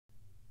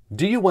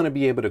Do you want to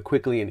be able to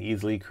quickly and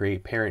easily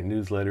create parent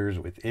newsletters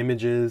with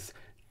images,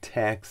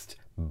 text,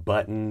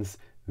 buttons,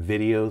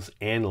 videos,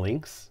 and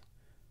links?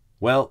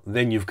 Well,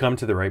 then you've come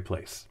to the right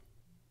place.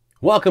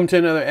 Welcome to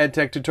another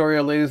EdTech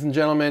tutorial, ladies and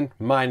gentlemen.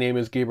 My name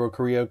is Gabriel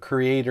Carrillo,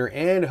 creator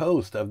and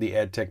host of the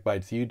EdTech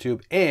Bites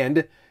YouTube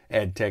and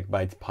EdTech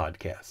Bites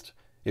podcast.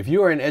 If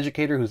you are an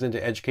educator who's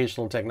into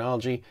educational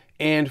technology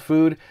and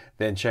food,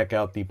 then check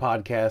out the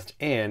podcast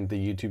and the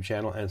YouTube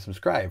channel and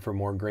subscribe for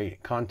more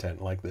great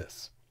content like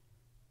this.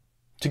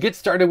 To get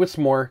started with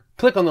Smore,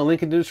 click on the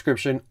link in the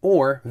description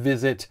or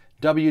visit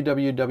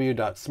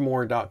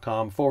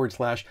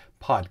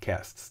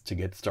www.smore.com/podcasts to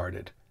get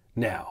started.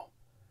 Now,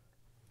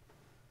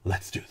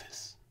 let's do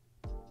this.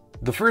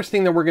 The first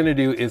thing that we're going to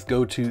do is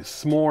go to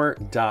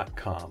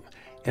smore.com.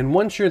 And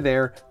once you're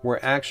there, we're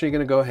actually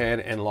going to go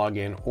ahead and log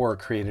in or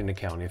create an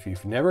account. If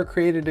you've never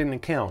created an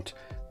account,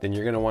 then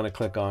you're going to want to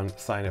click on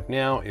sign up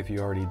now. If you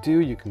already do,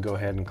 you can go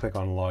ahead and click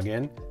on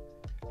login.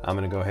 I'm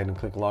going to go ahead and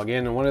click login.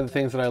 And one of the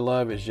things that I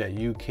love is that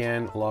you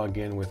can log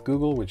in with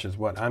Google, which is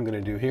what I'm going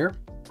to do here.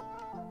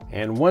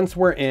 And once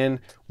we're in,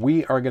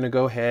 we are going to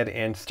go ahead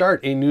and start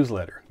a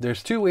newsletter.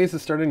 There's two ways to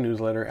start a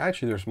newsletter.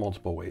 Actually, there's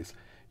multiple ways.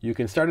 You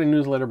can start a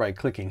newsletter by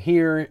clicking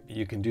here.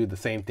 You can do the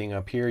same thing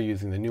up here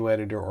using the new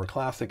editor or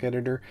classic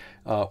editor,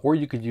 or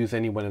you could use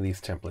any one of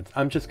these templates.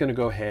 I'm just going to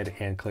go ahead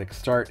and click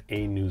start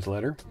a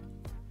newsletter.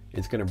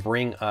 It's going to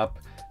bring up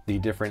the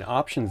different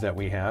options that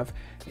we have,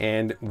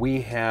 and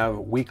we have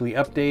weekly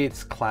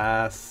updates,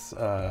 class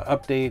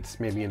updates,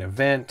 maybe an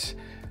event,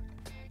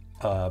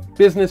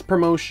 business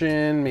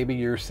promotion, maybe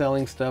you're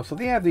selling stuff. So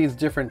they have these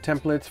different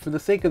templates. For the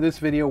sake of this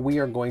video, we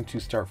are going to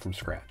start from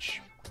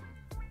scratch.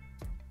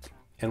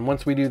 And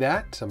once we do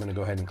that, I'm going to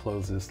go ahead and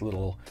close this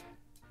little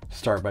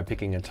start by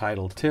picking a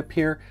title tip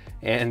here,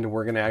 and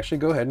we're going to actually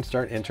go ahead and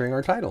start entering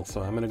our title.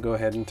 So I'm going to go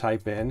ahead and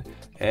type in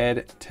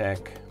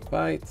EdTech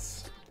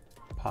Bites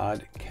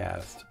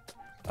podcast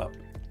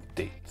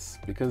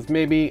updates, because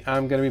maybe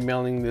I'm going to be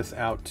mailing this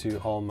out to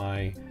all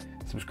my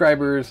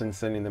subscribers and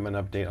sending them an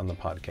update on the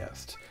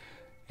podcast.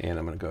 And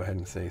I'm going to go ahead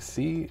and say,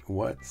 see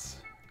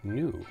what's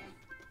new,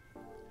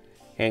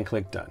 and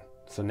click done.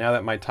 So now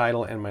that my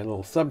title and my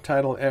little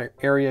subtitle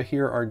area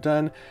here are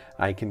done,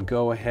 I can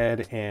go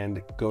ahead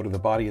and go to the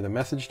body of the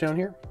message down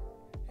here,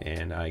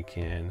 and I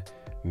can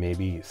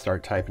maybe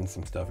start typing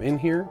some stuff in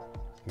here.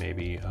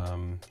 Maybe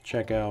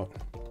check out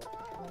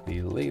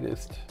the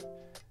latest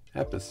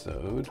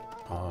episode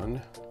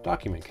on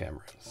document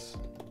cameras.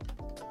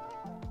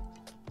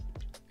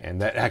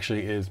 And that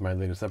actually is my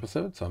latest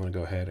episode. So I'm going to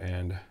go ahead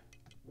and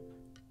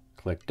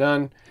click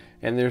done.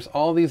 And there's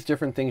all these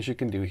different things you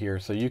can do here.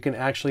 So you can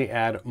actually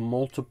add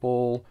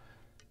multiple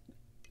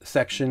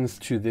sections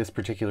to this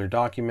particular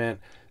document.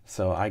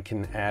 So I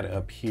can add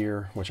up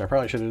here, which I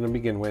probably should have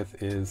begin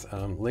with, is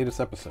latest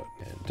episode,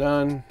 and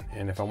done.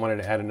 And if I wanted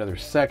to add another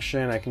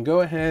section, I can go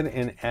ahead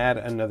and add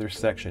another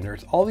section.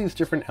 There's all these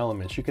different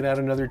elements. You can add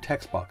another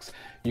text box.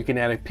 You can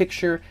add a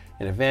picture,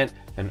 an event,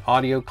 an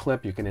audio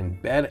clip. You can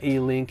embed a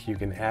link. You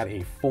can add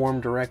a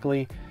form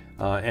directly.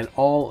 And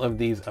all of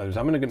these others.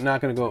 I'm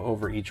not going to go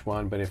over each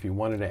one, but if you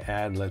wanted to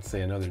add, let's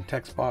say, another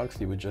text box,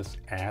 you would just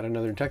add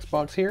another text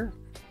box here.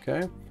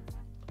 Okay.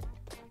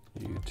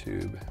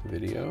 YouTube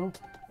video.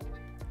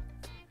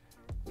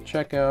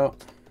 Check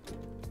out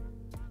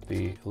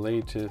the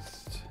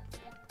latest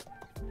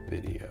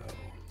video.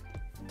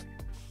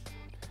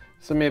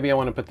 So maybe I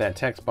want to put that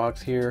text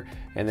box here,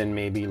 and then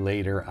maybe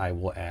later I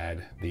will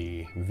add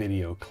the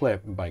video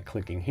clip by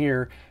clicking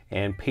here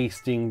and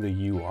pasting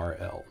the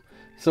URL.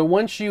 So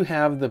once you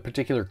have the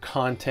particular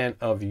content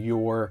of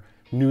your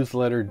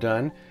newsletter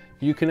done,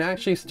 you can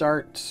actually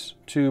start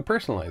to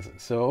personalize it.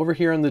 So over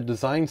here in the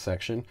design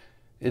section,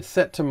 it's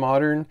set to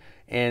modern,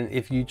 and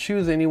if you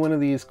choose any one of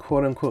these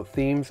quote-unquote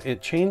themes,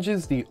 it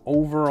changes the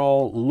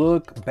overall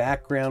look,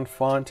 background,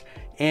 font,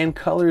 and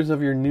colors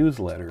of your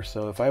newsletter.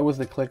 So if I was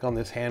to click on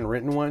this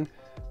handwritten one,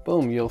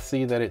 boom, you'll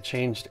see that it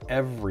changed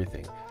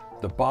everything.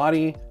 The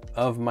body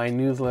of my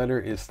newsletter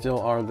is still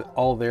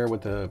all there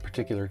with the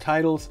particular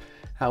titles.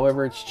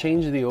 However, it's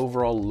changed the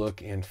overall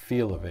look and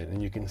feel of it.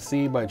 And you can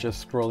see by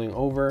just scrolling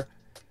over,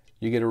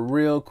 you get a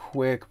real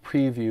quick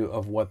preview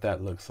of what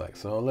that looks like.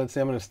 So let's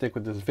say I'm going to stick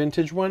with this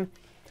vintage one.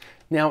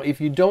 Now,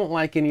 if you don't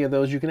like any of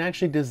those, you can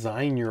actually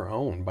design your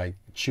own by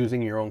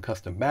choosing your own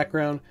custom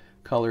background,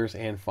 colors,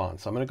 and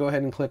fonts. So I'm going to go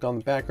ahead and click on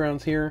the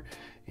backgrounds here,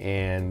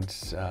 and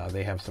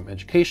they have some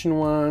education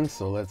ones.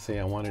 So let's say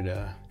I wanted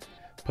to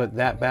put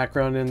that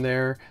background in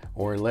there,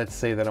 or let's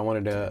say that I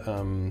wanted to, I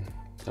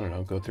don't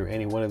know, go through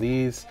any one of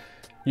these.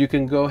 You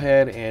can go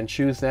ahead and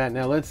choose that.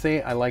 Now let's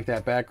say I like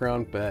that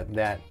background, but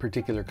that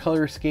particular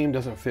color scheme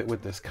doesn't fit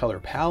with this color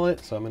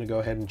palette. So I'm going to go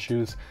ahead and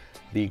choose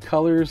the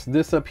colors.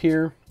 This up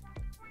here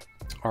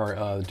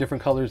are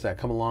different colors that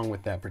come along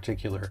with that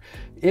particular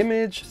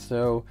image.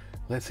 So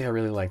let's say I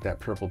really like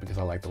that purple because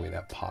I like the way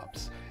that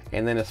pops.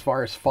 And then as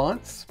far as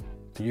fonts,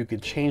 You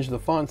could change the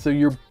font. So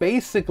you're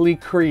basically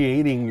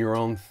creating your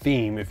own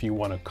theme, if you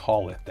want to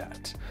call it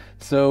that.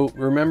 So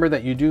remember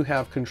that you do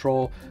have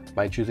control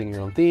by choosing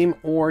your own theme,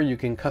 or you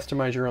can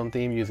customize your own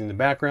theme using the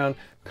background,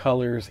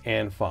 colors,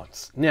 and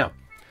fonts. Now,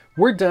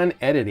 we're done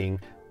editing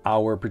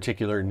our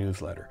particular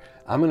newsletter.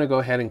 I'm going to go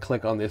ahead and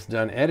click on this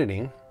done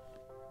editing,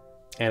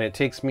 and it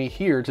takes me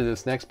here to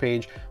this next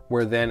page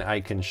where then I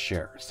can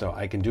share. So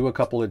I can do a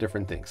couple of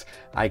different things.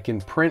 I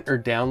can print or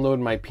download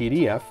my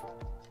PDF.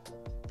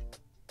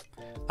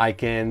 I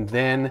can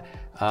then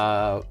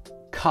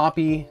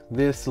copy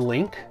this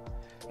link,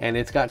 and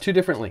it's got two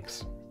different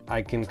links.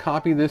 I can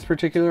copy this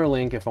particular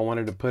link if I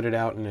wanted to put it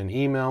out in an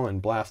email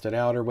and blast it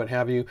out or what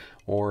have you,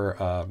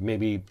 or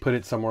maybe put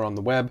it somewhere on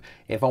the web.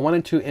 If I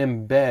wanted to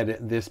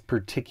embed this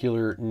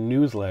particular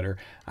newsletter,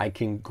 I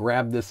can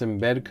grab this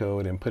embed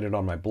code and put it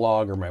on my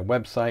blog or my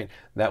website.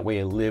 That way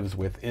it lives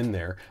within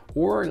there.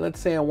 Or let's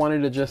say I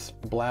wanted to just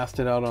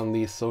blast it out on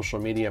these social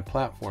media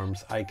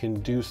platforms, I can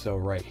do so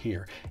right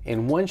here.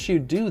 And once you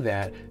do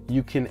that,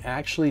 you can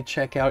actually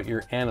check out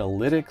your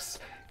analytics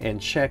and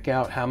check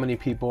out how many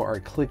people are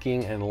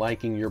clicking and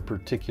liking your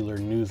particular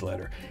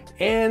newsletter.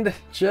 And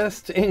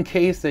just in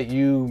case that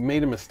you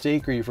made a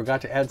mistake or you forgot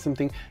to add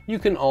something, you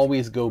can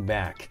always go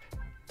back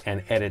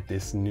and edit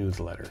this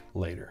newsletter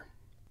later.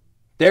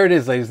 There it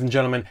is, ladies and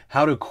gentlemen,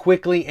 how to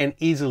quickly and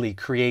easily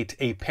create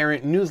a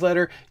parent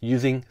newsletter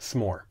using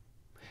Smore.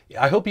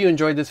 I hope you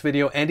enjoyed this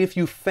video, and if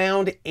you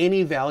found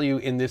any value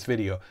in this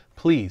video,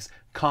 please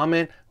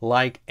comment,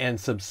 like, and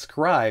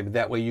subscribe.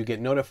 That way you get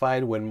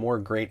notified when more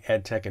great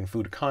EdTech and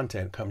food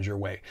content comes your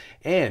way.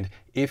 And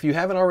if you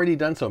haven't already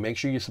done so, make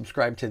sure you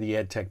subscribe to the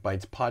EdTech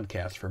Bites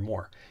podcast for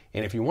more.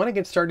 And if you want to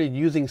get started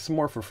using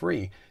Smore for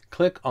free,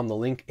 click on the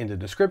link in the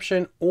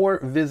description or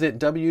visit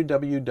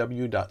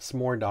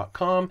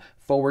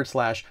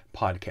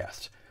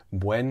www.smore.com/podcast.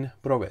 Buen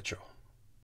provecho.